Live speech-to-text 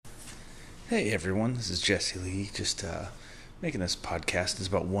Hey everyone, this is Jesse Lee. Just making this podcast. It's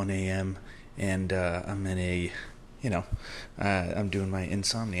about 1 a.m. and I'm in I'm doing my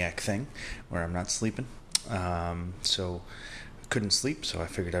insomniac thing where I'm not sleeping. So I couldn't sleep, so I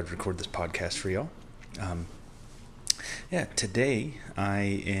figured I'd record this podcast for y'all. Today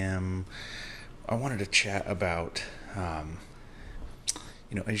I wanted to chat about,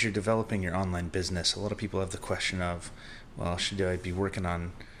 as you're developing your online business, a lot of people have the question of, well, should I be working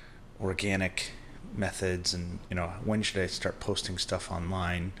on organic methods, and when should I start posting stuff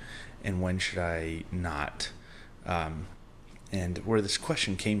online and when should I not? And where this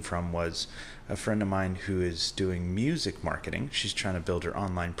question came from was a friend of mine who is doing music marketing. She's trying to build her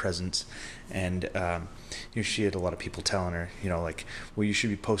online presence, and she had a lot of people telling her, well, you should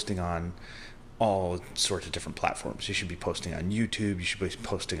be posting on all sorts of different platforms. You should be posting on YouTube, you should be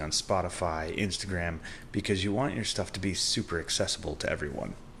posting on Spotify, Instagram, because you want your stuff to be super accessible to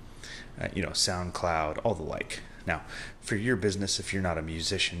everyone. SoundCloud, all the like. Now, for your business, if you're not a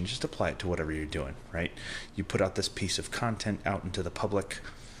musician, just apply it to whatever you're doing, right? You put out this piece of content out into the public,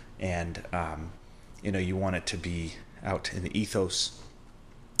 and you want it to be out in the ethos,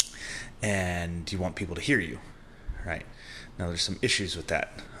 and you want people to hear you, right? Now, there's some issues with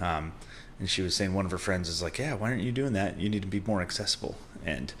that. And she was saying one of her friends is like, yeah, why aren't you doing that? You need to be more accessible.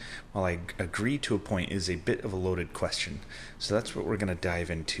 And while I agree to a point, is a bit of a loaded question. So that's what we're going to dive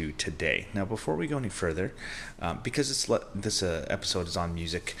into today. Now, before we go any further, because this episode is on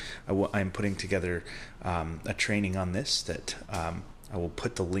music, I'm putting together a training on this that I will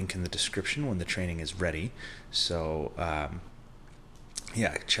put the link in the description when the training is ready. So,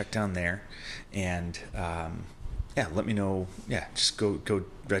 check down there and... let me know. Yeah, just go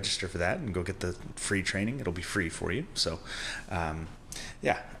register for that and go get the free training. It'll be free for you. So,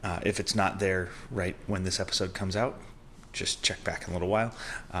 if it's not there right when this episode comes out, just check back in a little while.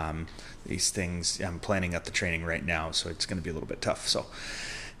 These things, I'm planning out the training right now, so it's going to be a little bit tough. So,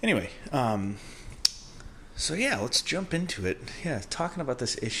 anyway, let's jump into it. Yeah, talking about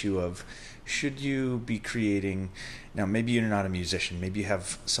this issue of should you be creating, now maybe you're not a musician, maybe you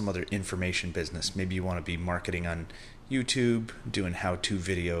have some other information business, maybe you want to be marketing on YouTube, doing how-to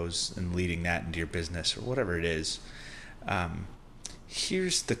videos and leading that into your business or whatever it is.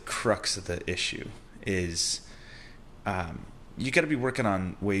 Here's the crux of the issue is you got to be working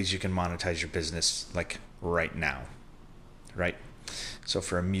on ways you can monetize your business like right now, right? So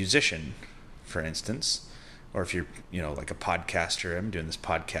for a musician, for instance, or if you're, like a podcaster, I'm doing this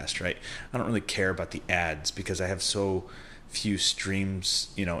podcast, right? I don't really care about the ads because I have so few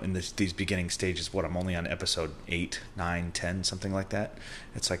streams, in these beginning stages. I'm only on episode 8, 9, 10, something like that.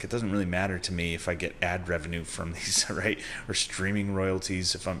 It's like, it doesn't really matter to me if I get ad revenue from these, right? Or streaming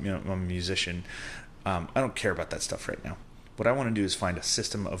royalties if I'm a musician. I don't care about that stuff right now. What I want to do is find a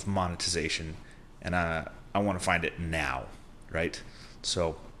system of monetization, and I want to find it now, right?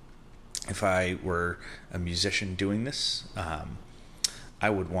 So if I were a musician doing this, I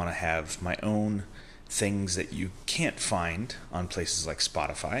would want to have my own things that you can't find on places like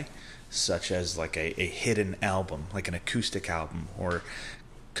Spotify, such as like a hidden album, like an acoustic album, or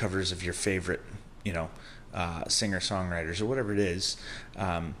covers of your favorite, singer-songwriters or whatever it is.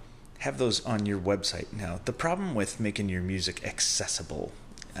 Have those on your website. Now, the problem with making your music accessible,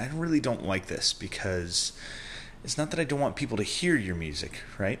 I really don't like this, because it's not that I don't want people to hear your music,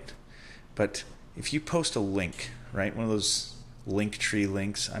 right? But if you post a link, right, one of those Linktree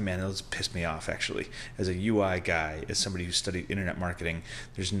links, those piss me off, actually. As a UI guy, as somebody who studied internet marketing,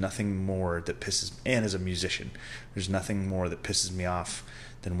 there's nothing more that and as a musician, there's nothing more that pisses me off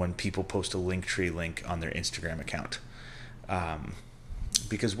than when people post a Linktree link on their Instagram account.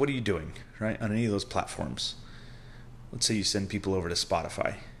 Because what are you doing, right, on any of those platforms? Let's say you send people over to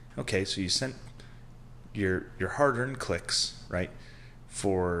Spotify. Okay, so you sent your hard-earned clicks, right,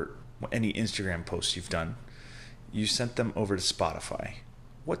 for any Instagram posts you've done, you sent them over to Spotify.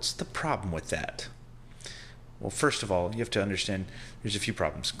 What's the problem with that? Well, first of all, you have to understand there's a few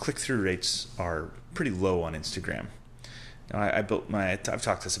problems. Click-through rates are pretty low on Instagram. Now, I've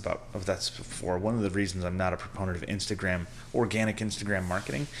talked about this before. One of the reasons I'm not a proponent of organic Instagram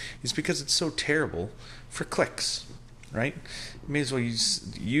marketing, is because it's so terrible for clicks, right? You may as well use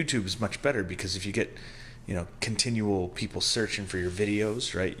YouTube. Is much better, because if you get continual people searching for your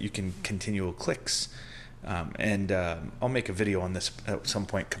videos, right? You can continual clicks. I'll make a video on this at some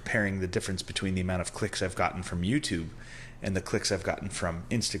point, comparing the difference between the amount of clicks I've gotten from YouTube and the clicks I've gotten from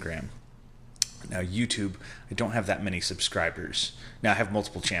Instagram. Now, YouTube, I don't have that many subscribers. Now, I have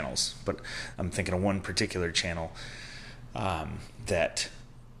multiple channels, but I'm thinking of one particular channel that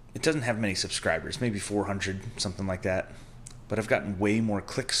it doesn't have many subscribers, maybe 400, something like that. But I've gotten way more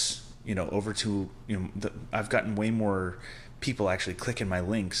clicks over to, I've gotten way more people actually clicking my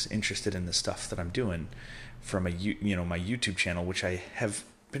links, interested in the stuff that I'm doing from my YouTube channel, which I have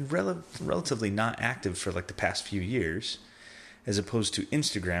been relatively not active for like the past few years, as opposed to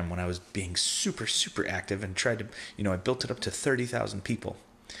Instagram when I was being super, super active and tried to, I built it up to 30,000 people.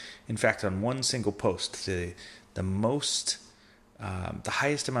 In fact, on one single post, the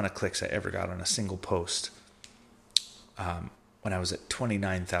highest amount of clicks I ever got on a single post, when I was at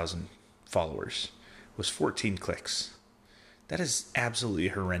 29,000 followers, was 14 clicks. That is absolutely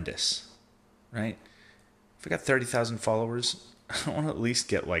horrendous, right? If I got 30,000 followers, I want to at least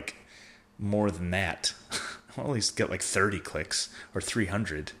get like more than that. I want to at least get like 30 clicks or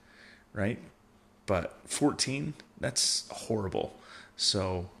 300, right? But 14, that's horrible.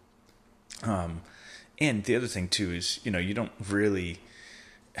 So, and the other thing too is, you don't really,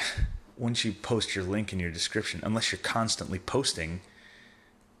 once you post your link in your description, unless you're constantly posting,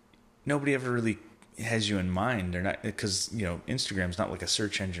 nobody ever really has you in mind. They're not, because Instagram's not like a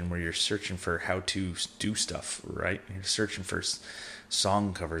search engine where you're searching for how to do stuff, right? You're searching for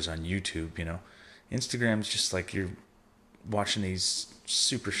song covers on YouTube. Instagram's just like you're watching these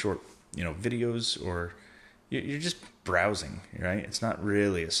super short videos, or you're just browsing, right? It's not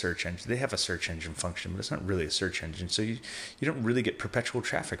really a search engine. They have a search engine function, but it's not really a search engine, so you don't really get perpetual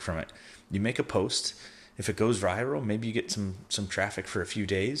traffic from it. You make a post. If it goes viral, maybe you get some traffic for a few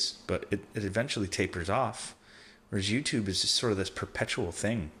days, but it eventually tapers off. Whereas YouTube is just sort of this perpetual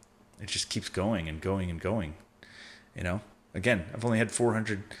thing. It just keeps going and going and going. Again, I've only had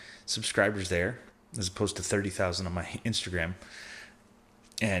 400 subscribers there, as opposed to 30,000 on my Instagram.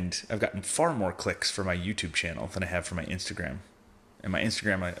 And I've gotten far more clicks for my YouTube channel than I have for my Instagram. And my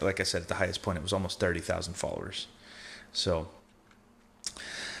Instagram, like I said, at the highest point, it was almost 30,000 followers. So,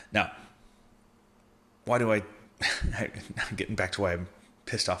 now, why do I'm getting back to why I'm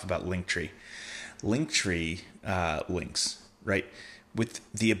pissed off about Linktree. Linktree links, right? With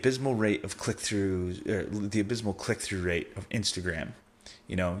the abysmal rate of the abysmal click-through rate of Instagram.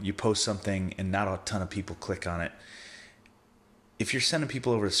 You post something and not a ton of people click on it. If you're sending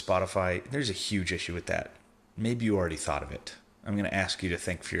people over to Spotify, there's a huge issue with that. Maybe you already thought of it. I'm going to ask you to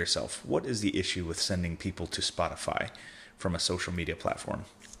think for yourself. What is the issue with sending people to Spotify from a social media platform?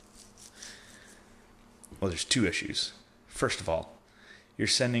 Well, there's two issues. First of all, you're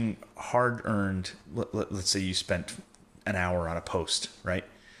sending hard-earned, let's say you spent an hour on a post, right?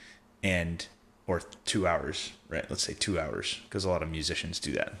 Or 2 hours, right? Let's say 2 hours, because a lot of musicians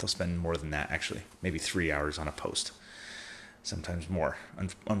do that. They'll spend more than that, actually. Maybe 3 hours on a post. Sometimes more,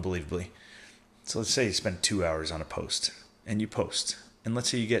 unbelievably. So let's say you spend 2 hours on a post, and you post. And let's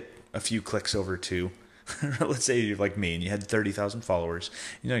say you get a few clicks over to, let's say you're like me, and you had 30,000 followers,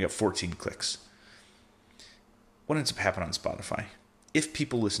 and you only got 14 clicks. What ends up happening on Spotify? If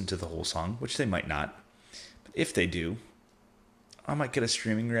people listen to the whole song, which they might not, but if they do, I might get a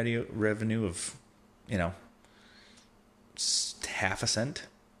streaming revenue of, half a cent,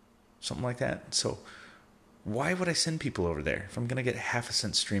 something like that. So why would I send people over there if I'm going to get half a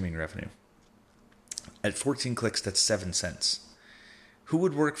cent streaming revenue? At 14 clicks, that's 7 cents. Who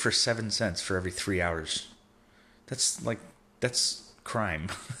would work for 7 cents for every 3 hours? That's crime.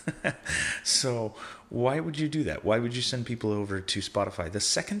 So why would you do that? Why would you send people over to Spotify? The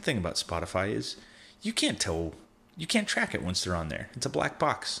second thing about Spotify is you can't track it once they're on there. It's a black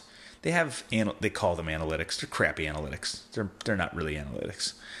box. They call them analytics. They're crappy analytics. They're not really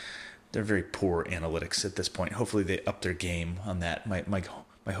analytics. They're very poor analytics at this point. Hopefully they up their game on that.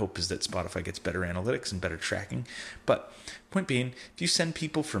 My hope is that Spotify gets better analytics and better tracking. But point being, if you send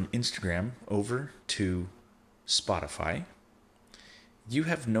people from Instagram over to Spotify, you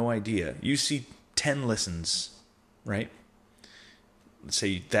have no idea. You see 10 listens, right? Let's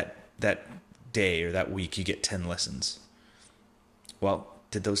say that day or that week you get 10 listens. Well,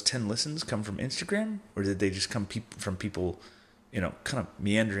 did those 10 listens come from Instagram, or did they just come from people, kind of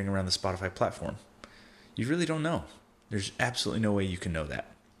meandering around the Spotify platform? You really don't know. There's absolutely no way you can know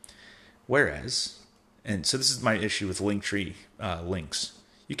that. Whereas, and so this is my issue with Linktree links.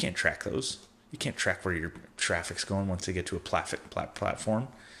 You can't track those. You can't track where your traffic's going once they get to a platform.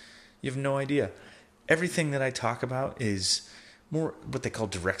 You have no idea. Everything that I talk about is more what they call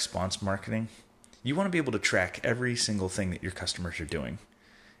direct response marketing. You want to be able to track every single thing that your customers are doing.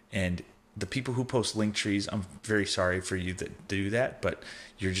 And the people who post link trees, I'm very sorry for you that do that, but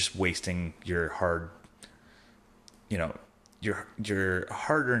you're just wasting your your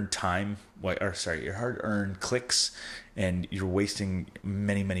hard-earned time, your hard-earned clicks, and you're wasting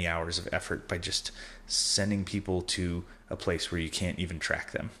many, many hours of effort by just sending people to a place where you can't even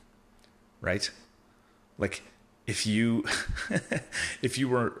track them, right? Like, if you if you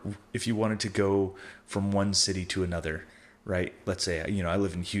wanted to go from one city to another, right? Let's say, I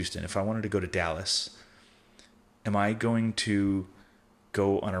live in Houston. If I wanted to go to Dallas, am I going to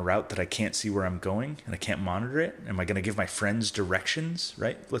go on a route that I can't see where I'm going and I can't monitor it? Am I going to give my friends directions,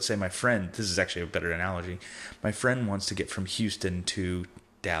 right? Let's say my friend, this is actually a better analogy. My friend wants to get from Houston to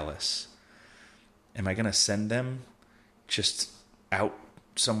Dallas. Am I going to send them just out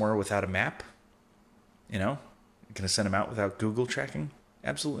somewhere without a map? Going to send them out without Google tracking?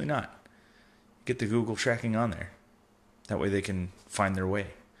 Absolutely not. Get the Google tracking on there. That way they can find their way,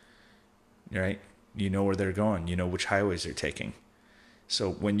 right? You know where they're going. You know which highways they're taking. So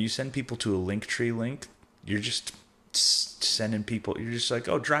when you send people to a Linktree link, you're just sending people, you're just like,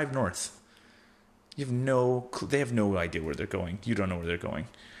 oh, drive north. They have no idea where they're going. You don't know where they're going,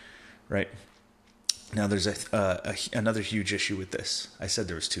 right? Now there's another huge issue with this. I said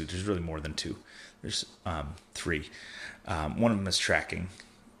there was two. There's really more than two. There's three. One of them is tracking.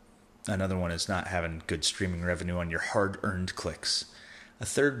 Another one is not having good streaming revenue on your hard-earned clicks. A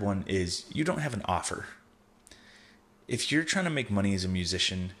third one is you don't have an offer. If you're trying to make money as a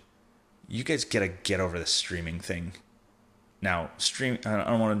musician, you guys gotta get over the streaming thing. Now, I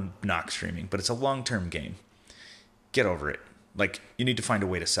don't want to knock streaming, but it's a long-term game. Get over it. Like, you need to find a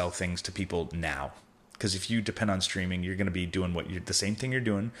way to sell things to people now. Because if you depend on streaming, you're going to be doing the same thing you're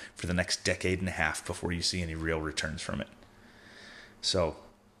doing for the next decade and a half before you see any real returns from it. So,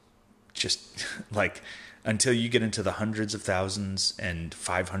 just like, until you get into the hundreds of thousands and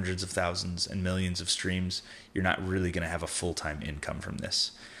 500s of thousands and millions of streams, you're not really going to have a full-time income from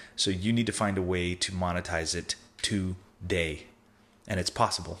this. So you need to find a way to monetize it today. And it's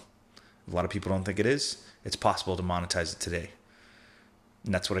possible. A lot of people don't think it is. It's possible to monetize it today.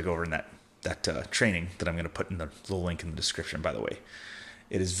 And that's what I go over in that training that I'm going to put in the little link in the description, by the way.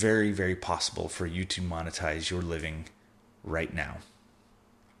 It is very, very possible for you to monetize your living right now.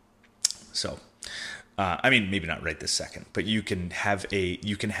 So, maybe not right this second, but you can have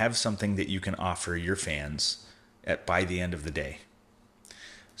something that you can offer your fans by the end of the day.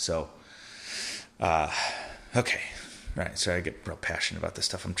 So, okay. All right. Sorry, I get real passionate about this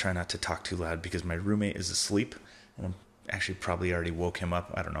stuff. I'm trying not to talk too loud because my roommate is asleep, and I'm actually probably already woke him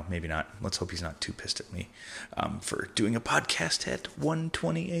up. I don't know. Maybe not. Let's hope he's not too pissed at me for doing a podcast at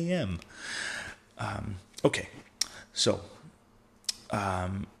 1:20 a.m. Okay. So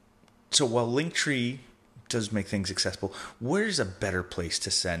while Linktree does make things accessible, where's a better place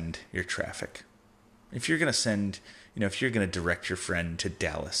to send your traffic? If you're going to if you're going to direct your friend to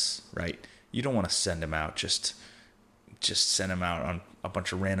Dallas, right? You don't want to send him out just send him out on a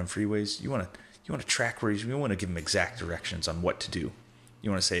bunch of random freeways. You want to track where you want to give him exact directions on what to do. You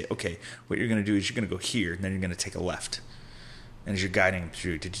want to say, okay, what you're going to do is you're going to go here, and then you're going to take a left. And as you're guiding him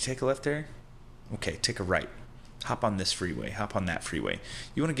through, did you take a left there? Okay, take a right. Hop on this freeway. Hop on that freeway.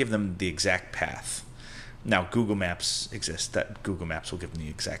 You want to give them the exact path. Now, Google Maps exists. That Google Maps will give them the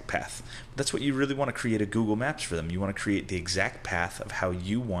exact path. But that's what you really want to create a Google Maps for them. You want to create the exact path of how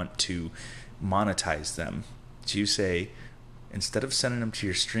you want to monetize them. So you say, instead of sending them to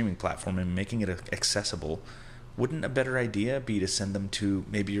your streaming platform and making it accessible, wouldn't a better idea be to send them to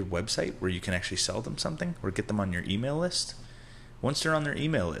maybe your website where you can actually sell them something or get them on your email list? Once they're on their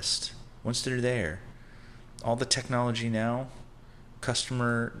email list, once they're there, all the technology now,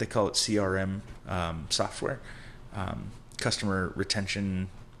 they call it CRM software, customer retention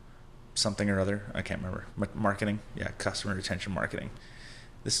something or other, I can't remember, marketing, customer retention marketing.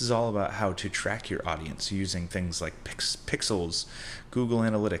 This is all about how to track your audience using things like pixels, Google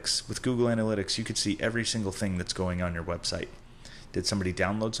Analytics. With Google Analytics, you could see every single thing that's going on your website. Did somebody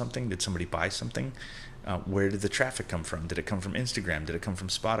download something? Did somebody buy something? Where did the traffic come from? Did it come from Instagram? Did it come from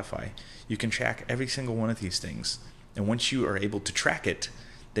Spotify? You can track every single one of these things. And once you are able to track it,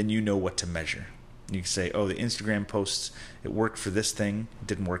 then you know what to measure. You can say, oh, the Instagram posts, it worked for this thing, it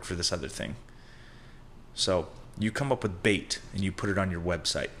didn't work for this other thing. So you come up with bait and you put it on your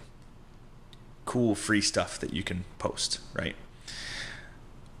website. Cool free stuff that you can post, right?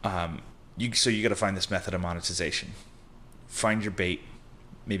 So you got to find this method of monetization. Find your bait,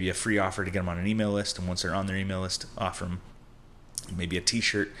 maybe a free offer to get them on an email list, and once they're on their email list, offer them maybe a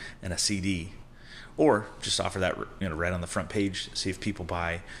T-shirt and a CD, or just offer that right on the front page. See if people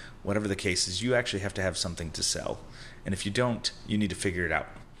buy. Whatever the case is, you actually have to have something to sell, and if you don't, you need to figure it out.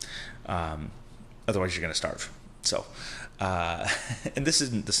 Otherwise, you're going to starve. So, and this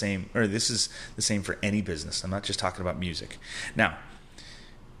isn't the same, or this is the same for any business. I'm not just talking about music. Now,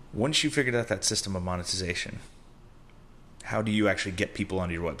 once you figured out that system of monetization, How do you actually get people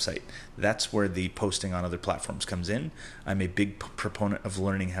onto your website? That's where the posting on other platforms comes in. I'm a big proponent of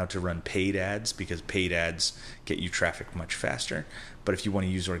learning how to run paid ads because paid ads get you traffic much faster. But if you want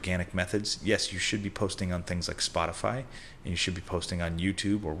to use organic methods, yes, you should be posting on things like Spotify, and you should be posting on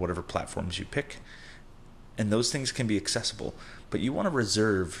YouTube or whatever platforms you pick. And those things can be accessible. But you want to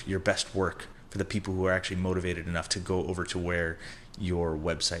reserve your best work for the people who are actually motivated enough to go over to where your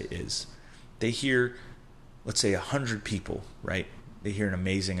website is. They hear, let's say 100 people, right? They hear an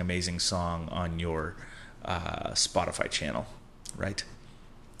amazing, amazing song on your Spotify channel, right?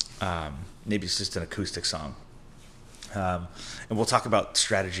 Maybe it's just an acoustic song. And we'll talk about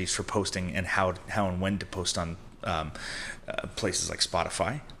strategies for posting and how and when to post on places like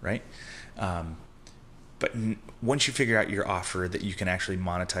Spotify, right? But once you figure out your offer that you can actually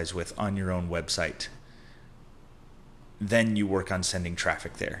monetize with on your own website, then you work on sending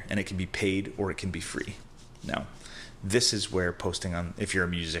traffic there. And it can be paid or it can be free. Now, this is where posting on, if you're a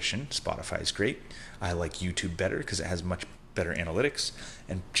musician, Spotify is great. I like YouTube better because it has much better analytics.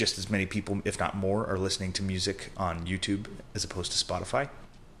 And just as many people, if not more, are listening to music on YouTube as opposed to Spotify.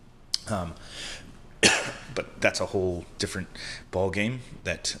 But that's a whole different ball game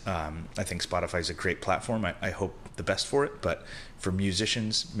that I think Spotify is a great platform. I hope the best for it. But for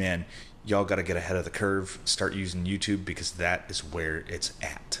musicians, man, y'all got to get ahead of the curve. Start using YouTube because that is where it's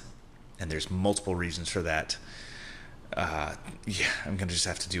at. And there's multiple reasons for that. I'm going to just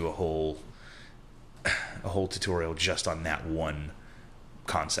have to do a whole tutorial just on that one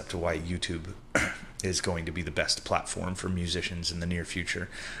concept of why YouTube is going to be the best platform for musicians in the near future.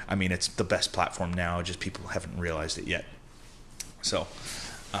 I mean, it's the best platform now, just people haven't realized it yet. So,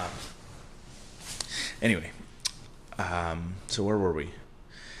 anyway, so where were we?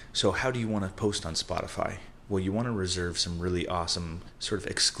 So how do you want to post on Spotify? Well, you want to reserve some really awesome sort of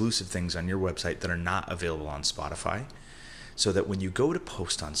exclusive things on your website that are not available on Spotify, so that when you go to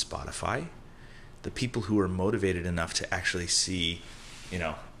post on Spotify, the people who are motivated enough to actually see,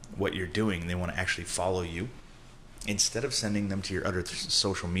 what you're doing, they want to actually follow you. Instead of sending them to your other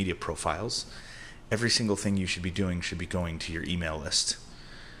social media profiles, every single thing you should be doing should be going to your email list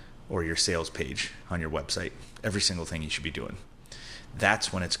or your sales page on your website. Every single thing you should be doing.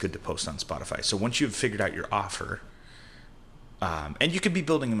 That's when it's good to post on Spotify. So once you've figured out your offer, and you could be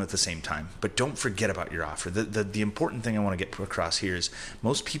building them at the same time, but don't forget about your offer. The important thing I want to get across here is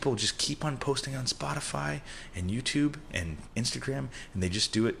most people just keep on posting on Spotify and YouTube and Instagram, and they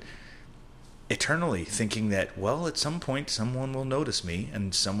just do it eternally, thinking that, well, at some point someone will notice me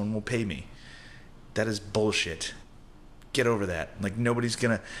and someone will pay me. That is bullshit. Get over that. Like, nobody's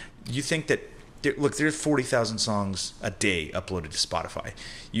gonna. You think that? Look, there's 40,000 songs a day uploaded to Spotify.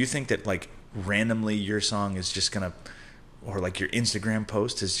 You think that like randomly your song is just gonna, or like your Instagram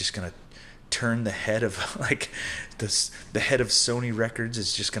post is just gonna turn the head of like the head of Sony Records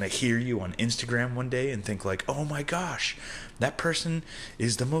is just gonna hear you on Instagram one day and think like, oh my gosh, that person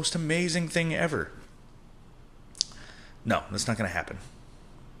is the most amazing thing ever. No, that's not gonna happen.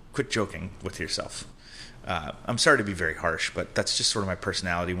 Quit joking with yourself. I'm sorry to be very harsh, but that's just sort of my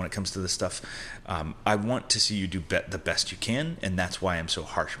personality when it comes to this stuff. I want to see you do the best you can, and that's why I'm so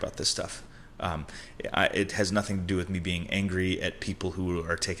harsh about this stuff. It has nothing to do with me being angry at people who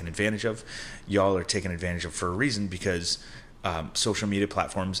are taken advantage of. Y'all are taken advantage of for a reason because social media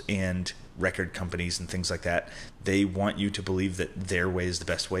platforms and record companies and things like that, they want you to believe that their way is the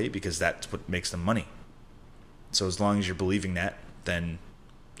best way because that's what makes them money. So as long as you're believing that, then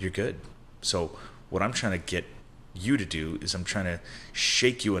you're good. So what I'm trying to get you to do is I'm trying to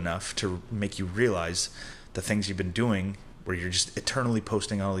shake you enough to make you realize the things you've been doing where you're just eternally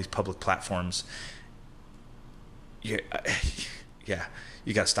posting on all these public platforms. Yeah,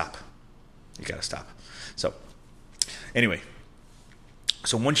 you got to stop. You got to stop. So anyway,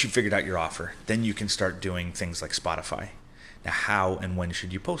 so once you've figured out your offer, then you can start doing things like Spotify. Now, how and when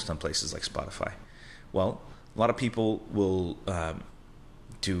should you post on places like Spotify? Well, a lot of people will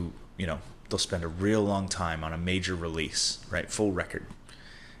they'll spend a real long time on a major release, right? Full record.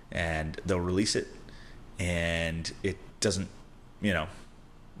 And they'll release it, and it doesn't,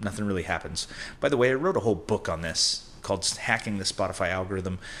 nothing really happens. By the way, I wrote a whole book on this called Hacking the Spotify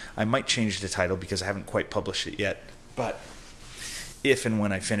Algorithm. I might change the title because I haven't quite published it yet. But if and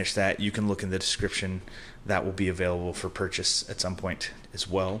when I finish that, you can look in the description. That will be available for purchase at some point as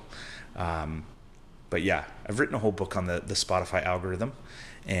well. But yeah, I've written a whole book on the Spotify algorithm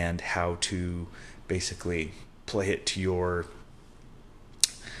and how to basically play it to your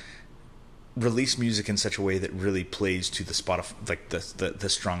release music in such a way that really plays to the Spotify, like the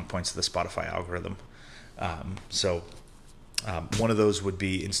strong points of the Spotify algorithm. So One of those would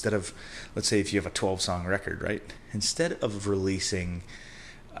be, instead of, let's say if you have a 12-song record, right? Instead of releasing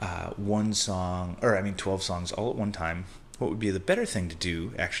 12 songs all at one time, what would be the better thing to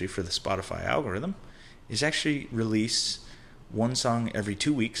do, actually, for the Spotify algorithm, is actually release one song every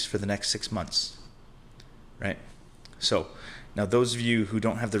 2 weeks for the next 6 months, right? So, now those of you who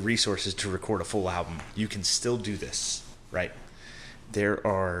don't have the resources to record a full album, you can still do this, right?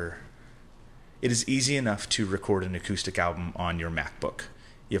 It is easy enough to record an acoustic album on your MacBook.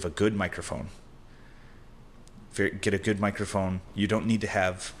 You have a good microphone. Get a good microphone. You don't need to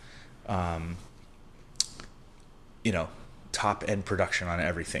have, top-end production on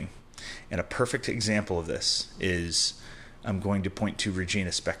everything. And a perfect example of this is, I'm going to point to Regina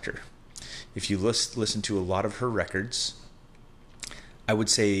Spektor. If you listen to a lot of her records, I would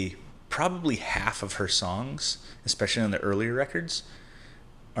say probably half of her songs, especially on the earlier records,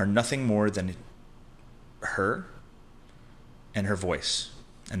 are nothing more than her and her voice,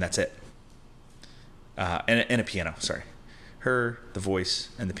 and that's it. And a piano, sorry. Her, the voice,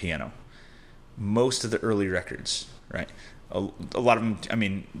 and the piano. Most of the early records, right? A lot of them, I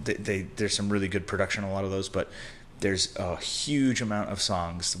mean, there's some really good production on a lot of those, but there's a huge amount of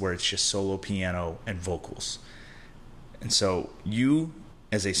songs where it's just solo piano and vocals. And so you,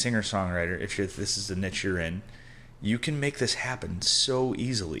 as a singer-songwriter, if this is the niche you're in, you can make this happen so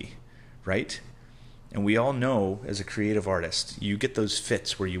easily, right? And we all know, as a creative artist, you get those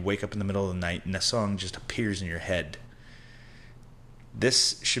fits where you wake up in the middle of the night and a song just appears in your head.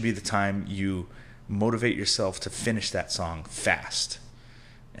 This should be the time you motivate yourself to finish that song fast.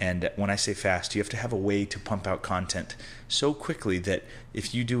 And when I say fast, you have to have a way to pump out content so quickly that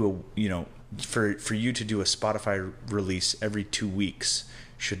if you do for you to do a Spotify release every 2 weeks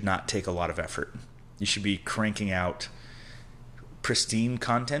should not take a lot of effort. You should be cranking out pristine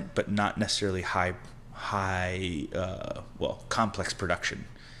content, but not necessarily complex production.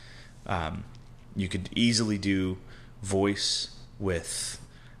 You could easily do voice with,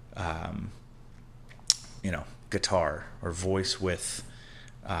 guitar, or voice with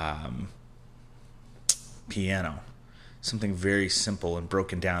piano. Something very simple and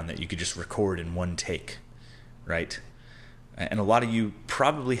broken down that you could just record in one take, right? And a lot of you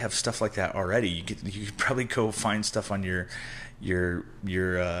probably have stuff like that already. You could probably go find stuff on your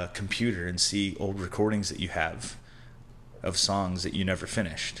computer and see old recordings that you have of songs that you never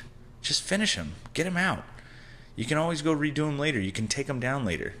finished. Just finish them. Get them out. You can always go redo them later. You can take them down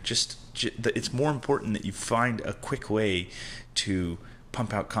later. It's more important that you find a quick way to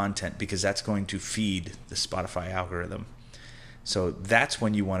pump out content, because that's going to feed the Spotify algorithm. So that's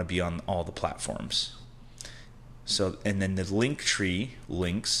when you want to be on all the platforms. So, and then the Linktree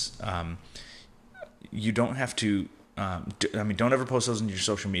links, you don't have to, don't ever post those in your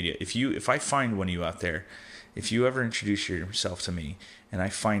social media. If I find one of you out there, if you ever introduce yourself to me and I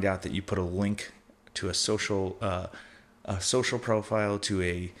find out that you put a link to a social profile to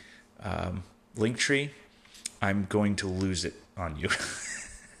a Linktree, I'm going to lose it on you.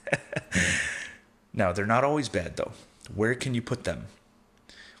 Now, they're not always bad, though. Where can you put them?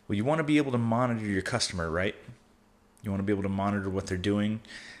 Well, you want to be able to monitor your customer, right? You want to be able to monitor what they're doing.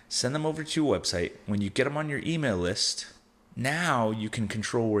 Send them over to your website. When you get them on your email list, now you can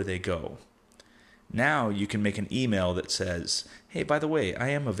control where they go. Now you can make an email that says, hey, by the way, I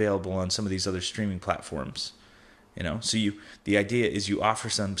am available on some of these other streaming platforms. So the idea is you offer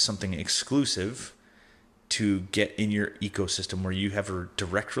something exclusive to get in your ecosystem where you have a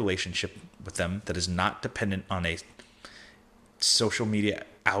direct relationship with them that is not dependent on a social media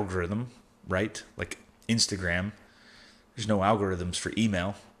algorithm, right? Like Instagram. There's no algorithms for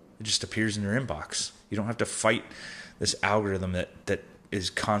email. It just appears in your inbox. You don't have to fight this algorithm that is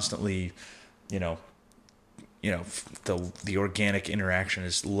constantly, the organic interaction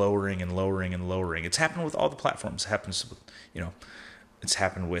is lowering and lowering and lowering. It's happened with all the platforms. It happens with, it's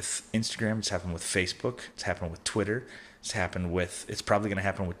happened with Instagram. It's happened with Facebook. It's happened with Twitter. It's probably going to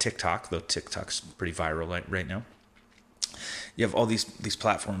happen with TikTok, though TikTok's pretty viral right now. You have all these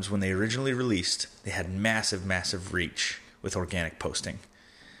platforms. When they originally released, they had massive, massive reach with organic posting.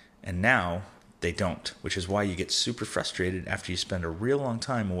 And now they don't, which is why you get super frustrated after you spend a real long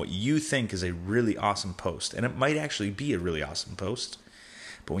time on what you think is a really awesome post. And it might actually be a really awesome post.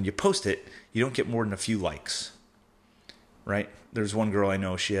 But when you post it, you don't get more than a few likes, right? There's one girl I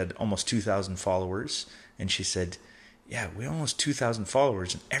know, she had almost 2,000 followers. And she said, yeah, we have almost 2,000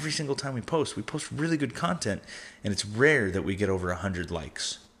 followers. And every single time we post really good content. And it's rare that we get over 100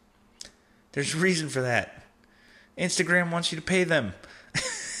 likes. There's a reason for that. Instagram wants you to pay them.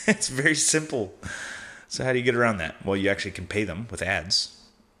 It's very simple. So how do you get around that? Well, you actually can pay them with ads.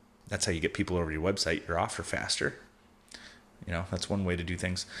 That's how you get people over to your website, your offer faster. That's one way to do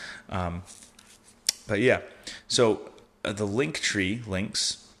things. But yeah, so the Linktree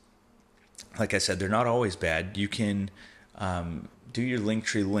links, like I said, they're not always bad. You can do your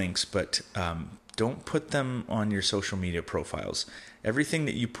Linktree links, but don't put them on your social media profiles. Everything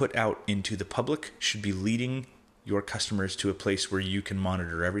that you put out into the public should be leading your customers to a place where you can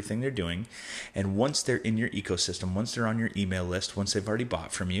monitor everything they're doing. And once they're in your ecosystem, once they're on your email list, once they've already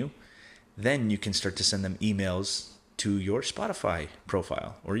bought from you, then you can start to send them emails to your Spotify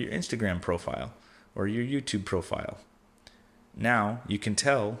profile or your Instagram profile or your YouTube profile. Now you can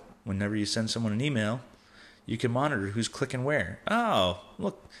tell whenever you send someone an email, you can monitor who's clicking where. Oh,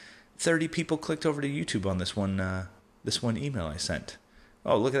 look, 30 people clicked over to YouTube on this one email I sent.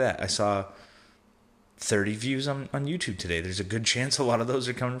 Oh, look at that. I saw 30 views on YouTube today. There's a good chance a lot of those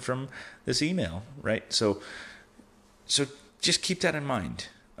are coming from this email, right? So just keep that in mind.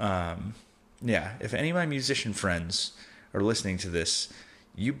 If any of my musician friends are listening to this,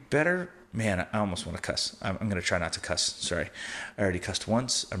 you better, man, I almost want to cuss. I'm going to try not to cuss. Sorry. I already cussed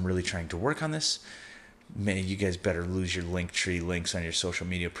once. I'm really trying to work on this. Man, you guys better lose your Linktree links on your social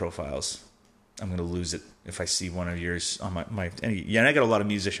media profiles. I'm going to lose it if I see one of yours on and I got a lot of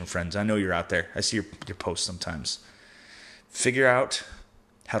musician friends. I know you're out there. I see your posts sometimes. Figure out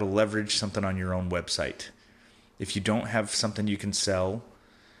how to leverage something on your own website. If you don't have something you can sell,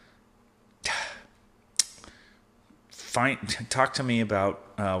 talk to me about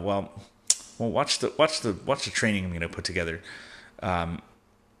watch the training I'm going to put together.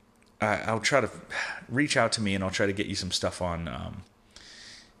 I'll try to reach out to me and I'll try to get you some stuff on.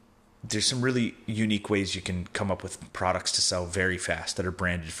 There's some really unique ways you can come up with products to sell very fast that are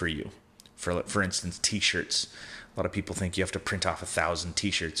branded for you. For instance, t-shirts. A lot of people think you have to print off 1,000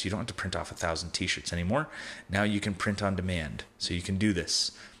 t-shirts. You don't have to print off 1,000 t-shirts anymore. Now you can print on demand. So you can do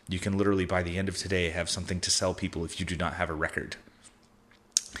this. You can literally, by the end of today, have something to sell people if you do not have a record.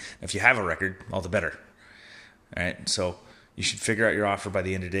 If you have a record, all the better. All right, so you should figure out your offer by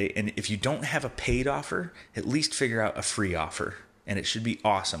the end of the day. And if you don't have a paid offer, at least figure out a free offer. And it should be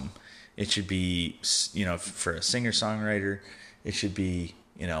awesome. It should be, for a singer-songwriter, it should be,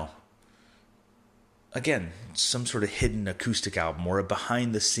 again, some sort of hidden acoustic album or a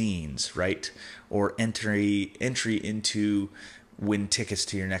behind the scenes, right? Or entry into win tickets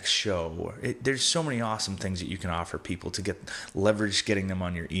to your next show. There's so many awesome things that you can offer people to get leverage getting them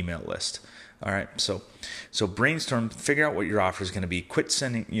on your email list. All right, so brainstorm, figure out what your offer is going to be. Quit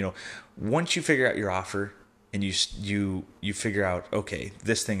sending, once you figure out your offer and you figure out, okay,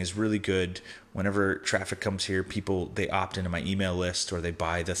 this thing is really good. Whenever traffic comes here, people, they opt into my email list or they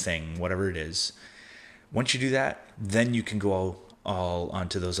buy the thing, whatever it is. Once you do that, then you can go all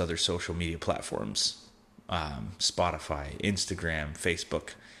onto those other social media platforms, Spotify, Instagram,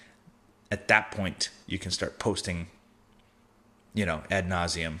 Facebook. At that point, you can start posting, ad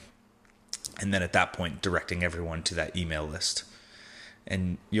nauseum. And then at that point, directing everyone to that email list.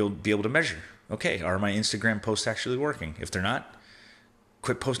 And you'll be able to measure, okay, are my Instagram posts actually working? If they're not,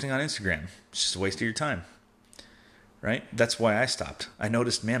 quit posting on Instagram. It's just a waste of your time, right? That's why I stopped. I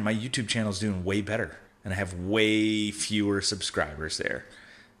noticed, man, my YouTube channel is doing way better. And I have way fewer subscribers there.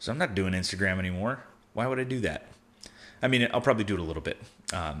 So I'm not doing Instagram anymore. Why would I do that? I mean, I'll probably do it a little bit,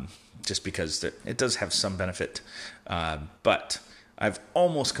 just because it does have some benefit. But I've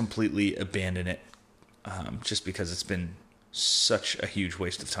almost completely abandoned it, just because it's been such a huge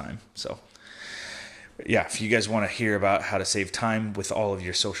waste of time. So, yeah, if you guys want to hear about how to save time with all of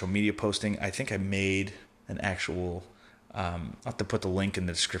your social media posting, I think I made an actual... I'll have to put the link in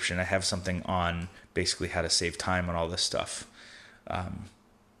the description. I have something on basically how to save time on all this stuff.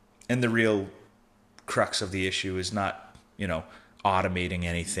 And the real crux of the issue is not, automating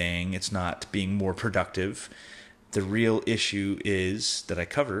anything. It's not being more productive. The real issue is that I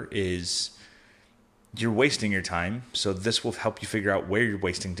cover is you're wasting your time. So this will help you figure out where you're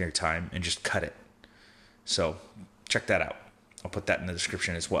wasting your time and just cut it. So check that out. I'll put that in the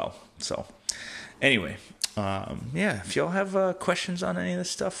description as well. So anyway, if y'all have questions on any of this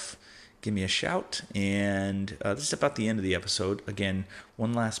stuff, give me a shout. And this is about the end of the episode. Again,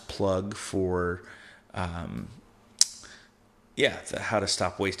 one last plug for how to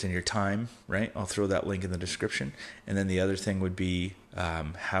stop wasting your time, right? I'll throw that link in the description. And then the other thing would be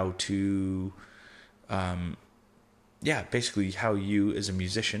how to, basically how you as a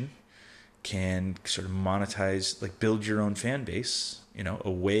musician can sort of monetize, like build your own fan base,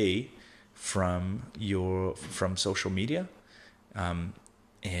 away from social media,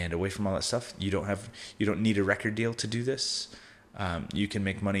 and away from all that stuff. You don't need a record deal to do this. You can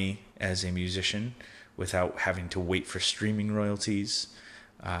make money as a musician without having to wait for streaming royalties.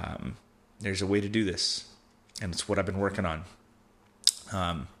 There's a way to do this. and it's what I've been working on.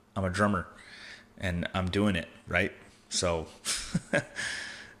 I'm a drummer, and I'm doing it, right? So,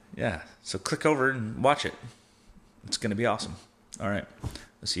 yeah. So click over and watch it. It's going to be awesome. All right.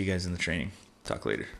 I'll see you guys in the training. Talk later.